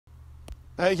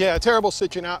Yeah, a terrible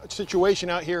situation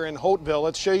out here in Holtville.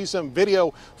 Let's show you some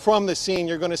video from the scene.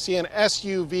 You're going to see an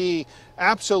SUV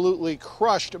absolutely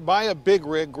crushed by a big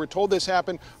rig. We're told this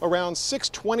happened around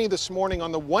 6:20 this morning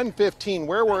on the 115.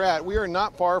 Where we're at, we are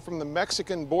not far from the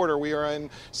Mexican border. We are in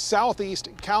Southeast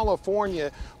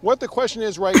California. What the question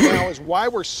is right now is why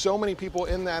were so many people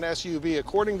in that SUV?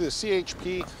 According to the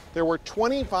CHP, there were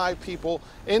 25 people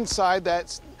inside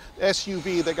that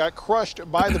SUV that got crushed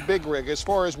by the big rig. As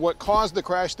far as what caused the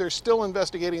crash, they're still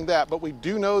investigating that, but we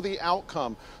do know the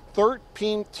outcome.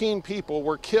 13 people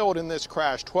were killed in this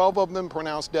crash. 12 of them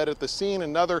pronounced dead at the scene,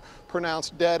 another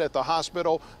pronounced dead at the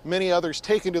hospital, many others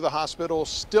taken to the hospital,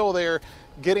 still there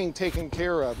getting taken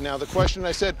care of. Now, the question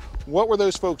I said, what were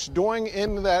those folks doing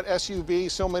in that SUV?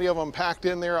 So many of them packed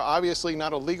in there. Obviously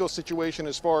not a legal situation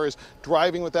as far as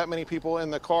driving with that many people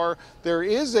in the car. There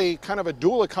is a kind of a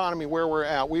dual economy where we're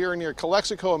at. We are near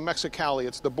Calexico and Mexicali.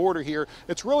 It's the border here.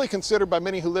 It's really considered by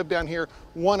many who live down here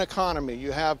one economy.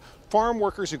 You have farm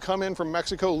workers who come in from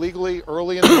Mexico legally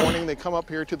early in the morning. They come up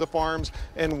here to the farms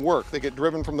and work. They get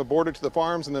driven from the border to the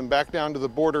farms and then back down to the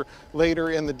border later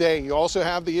in the day. You also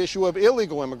have the issue of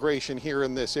illegal immigration here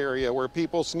in this area where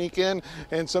people sneak in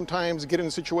and sometimes get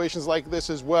in situations like this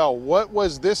as well. What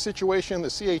was this situation? The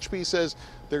CHP says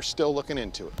they're still looking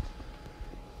into it.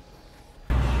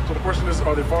 So the question is,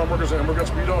 are they farm workers or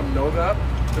immigrants? We don't know that.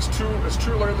 It's too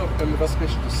early in the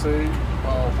investigation to say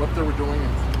what they were doing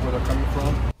and where they're coming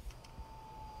from.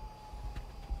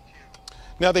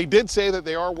 Now, they did say that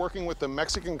they are working with the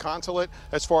Mexican consulate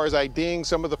as far as IDing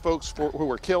some of the folks who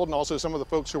were killed and also some of the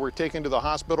folks who were taken to the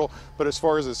hospital. But as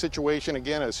far as the situation,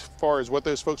 again, as far as what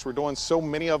those folks were doing, so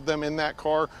many of them in that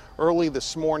car early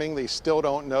this morning, they still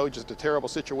don't know. Just a terrible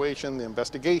situation. The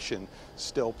investigation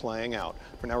still playing out.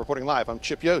 For now, reporting live, I'm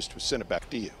Chip Yost. We'll send it back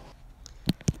to you.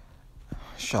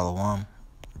 Shalom.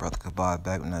 Brother Kabad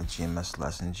back with another GMS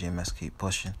lesson. GMS keep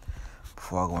pushing.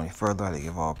 Before I go any further, I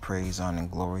give all praise, honor, and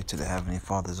glory to the Heavenly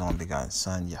Father's own begotten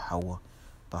Son, Yahawah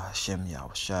Bahasham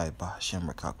Yahawashi,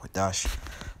 Bahasham Yahawashi.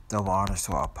 Double honors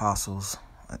to our apostles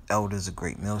and elders, a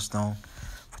great millstone,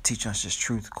 for teaching us this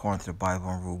truth according to the Bible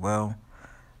and rule well.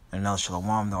 And now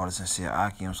Shalom, the all the sincere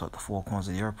Akims of the four corners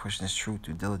of the earth, pushing this truth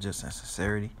through diligence and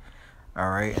sincerity.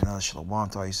 Alright, and now Shalom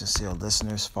to all you sincere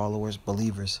listeners, followers,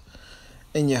 believers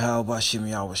in Yahawah Bahasham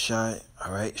Yahawashi.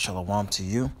 Alright, Shalom to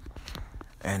you.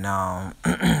 And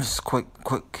just quick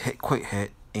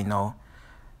hit, you know,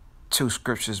 two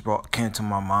scriptures came to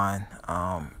my mind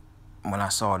when I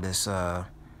saw this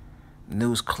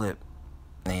news clip,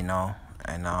 you know,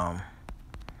 and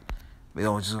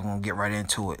we're just gonna get right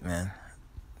into it, man.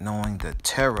 Knowing the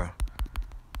terror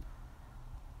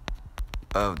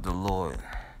of the Lord,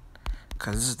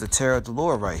 because this is the terror of the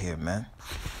Lord right here, man.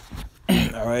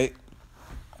 All right,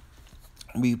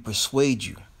 we persuade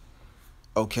you,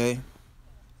 okay.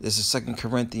 This is 2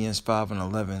 Corinthians 5 and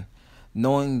 11.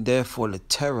 Knowing therefore the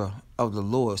terror of the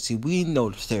Lord. See, we know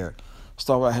the terror.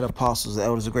 Start right ahead, apostles, the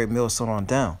elders, a great millstone on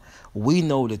down. We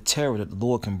know the terror that the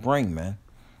Lord can bring, man.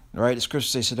 Right? The scripture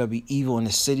says, "Shall there be evil in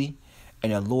the city,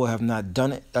 and the Lord have not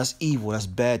done it?" That's evil. That's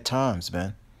bad times,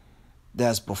 man.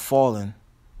 That's befallen,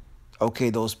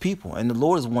 okay, those people. And the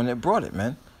Lord is the one that brought it,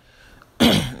 man.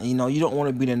 You know, you don't want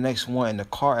to be the next one in a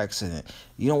car accident.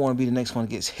 You don't want to be the next one that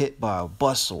gets hit by a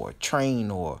bus or a train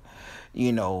or,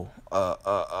 you know,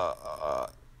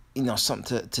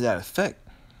 something to that effect.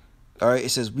 All right, it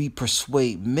says we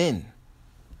persuade men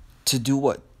to do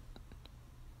what?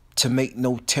 To make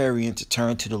no tarry and to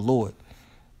turn to the Lord.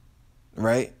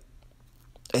 Right?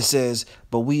 It says,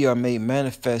 but we are made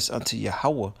manifest unto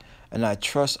Yahawah, and I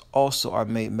trust also are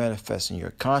made manifest in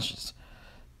your conscience.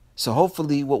 So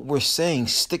hopefully what we're saying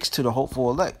sticks to the hopeful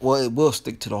elect. Well, it will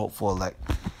stick to the hopeful elect,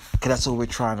 because that's what we're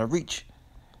trying to reach.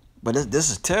 But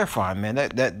this is terrifying, man.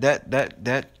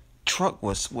 That truck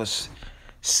was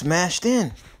smashed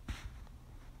in.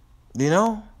 You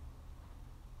know,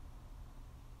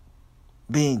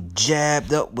 being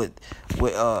jabbed up with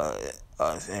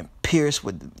and pierced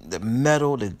with the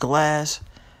metal, the glass.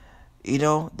 You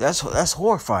know, that's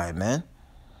horrifying, man.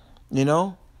 You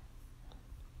know.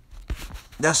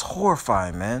 That's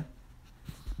horrifying, man.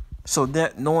 So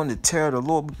that knowing the terror of the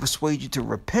Lord will persuade you to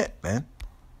repent, man.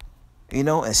 You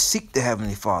know, and seek the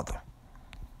Heavenly Father.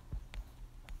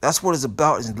 That's what it's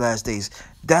about in the last days.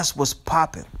 That's what's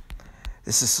popping.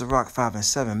 This is Sirach 5 and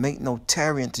 7. Make no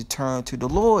tarrying to turn to the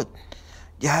Lord.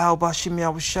 Yahawah Bahasham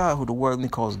Yahawashi, who the worldly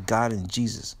calls God and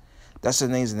Jesus. That's the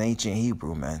names in ancient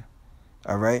Hebrew, man.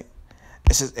 All right?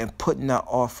 It says, and putting that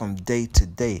off from day to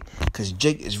day. Because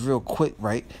Jake is real quick,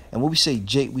 right? And when we say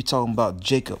Jake, we talking about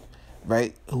Jacob,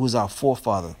 right? Who was our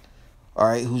forefather, all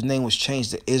right? Whose name was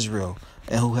changed to Israel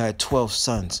and who had 12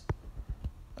 sons.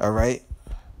 All right?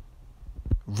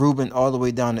 Reuben all the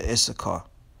way down to Issachar.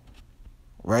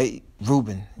 Right?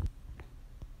 Reuben.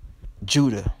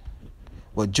 Judah.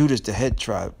 Well, Judah's the head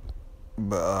tribe.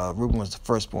 But Reuben was the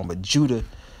firstborn. But Judah,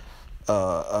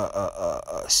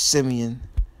 Simeon,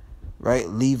 right?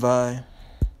 Levi,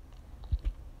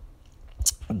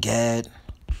 Gad,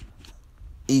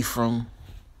 Ephraim,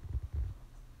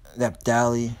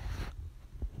 Naphtali,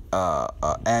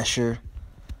 Asher,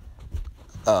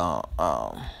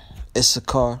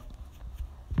 Issachar.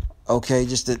 Okay,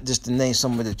 just to name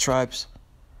some of the tribes.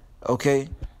 Okay.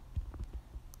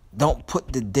 Don't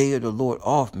put the day of the Lord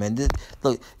off, man.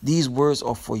 Look, these words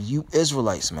are for you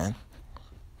Israelites, man.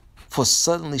 For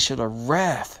suddenly shall a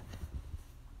wrath.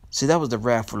 See, that was the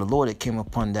wrath of the Lord that came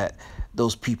upon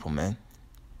those people, man.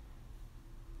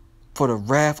 For the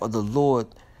wrath of the Lord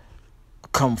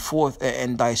come forth,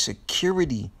 and thy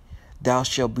security thou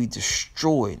shalt be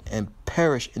destroyed and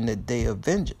perish in the day of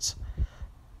vengeance.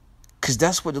 Because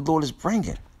that's what the Lord is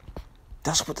bringing.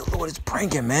 That's what the Lord is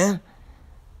bringing, man.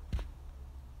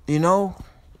 You know,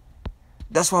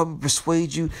 that's why we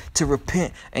persuade you to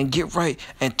repent and get right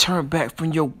and turn back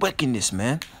from your wickedness,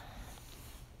 man.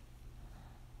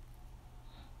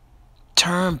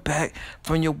 Turn back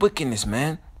from your wickedness,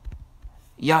 man.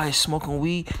 Y'all here smoking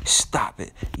weed, stop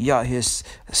it. Y'all here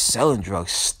selling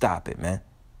drugs, stop it, man.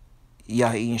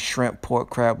 Y'all eating shrimp, pork,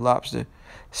 crab, lobster,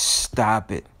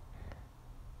 stop it.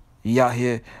 Y'all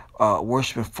here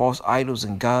worshiping false idols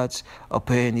and gods up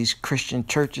here in these Christian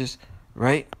churches,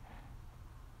 right?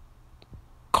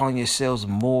 Calling yourselves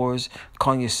Moors,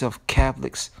 calling yourselves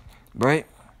Catholics, right?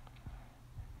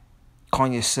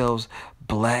 Calling yourselves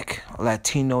Black,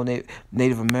 Latino,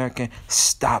 Native American.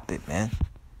 Stop it, man.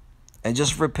 And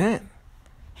just repent.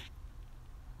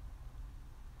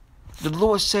 The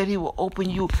Lord said he will open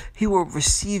you, he will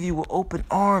receive you with open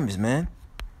arms, man.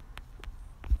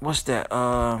 What's that?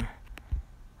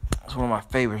 It's one of my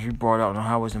favorites. We brought out on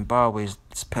Highways and Byways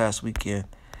this past weekend.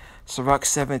 Sirach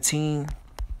 17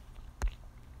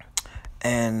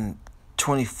 and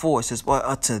 24 says, well,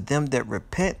 unto them that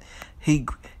repent, he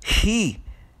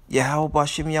Yahawah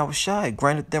Bahasham Yahawashi,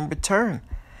 granteth them return,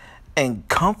 and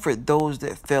comfort those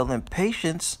that fail in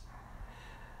patience.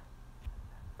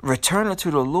 Return unto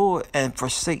the Lord and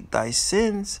forsake thy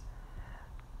sins.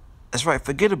 That's right,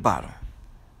 forget about them.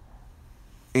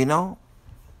 You know?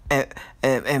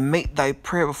 And make thy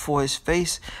prayer before his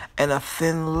face and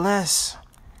offend less.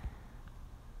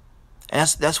 And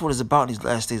that's what it's about these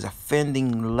last days,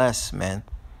 offending less, man.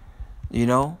 You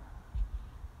know?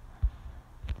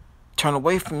 Turn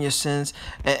away from your sins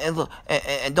and look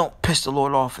and don't piss the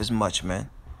Lord off as much, man.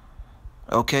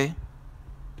 Okay?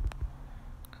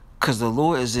 Because the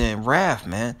Lord is in wrath,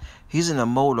 man. He's in a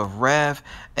mode of wrath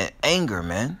and anger,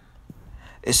 man.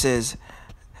 It says,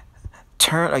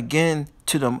 turn again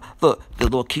to the... Look, the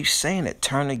Lord keeps saying it.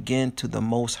 Turn again to the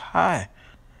Most High.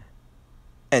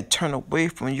 And turn away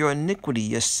from your iniquity,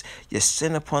 your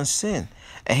sin upon sin.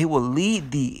 And he will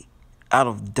lead thee out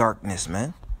of darkness,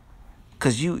 man.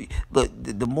 Because look,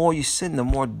 the more you sin, the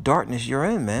more darkness you're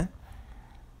in, man.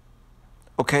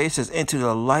 Okay, it says, into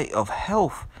the light of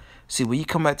health. See, when you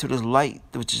come back to this light,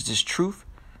 which is this truth,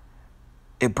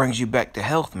 it brings you back to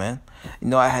health, man. You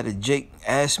know, I had a Jake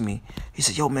ask me, he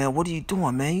said, yo, man, what are you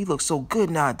doing, man? You look so good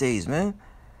nowadays, man.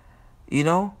 You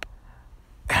know?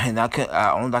 And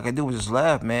only I can do was just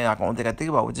laugh, man. The only thing I think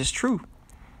about was this truth.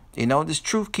 You know, this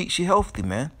truth keeps you healthy,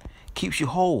 man. Keeps you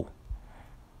whole.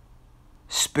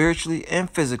 Spiritually and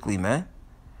physically, man.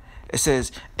 It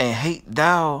says, and hate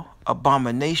thou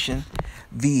abomination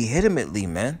vehemently,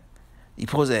 man. You're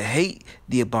supposed to hate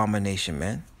the abomination,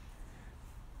 man.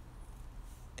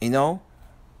 You know?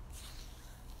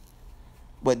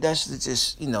 But that's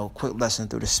just, you know, quick lesson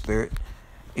through the spirit.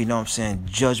 You know what I'm saying?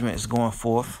 Judgment is going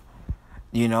forth.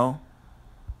 You know?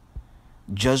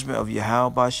 Judgment of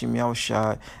Yahawah Bahasham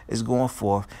Yahawashi is going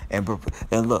forth. And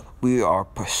look, we are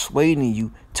persuading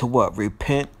you to what?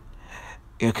 Repent.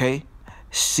 Okay?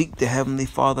 Seek the Heavenly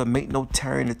Father. Make no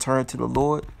tarrying to turn to the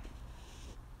Lord.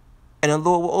 And the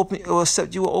Lord will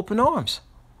accept you with open arms.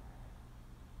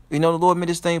 You know, the Lord made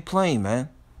this thing plain, man.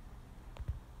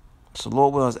 So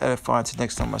Lord will is edifying. Until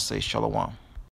next time I say shalom.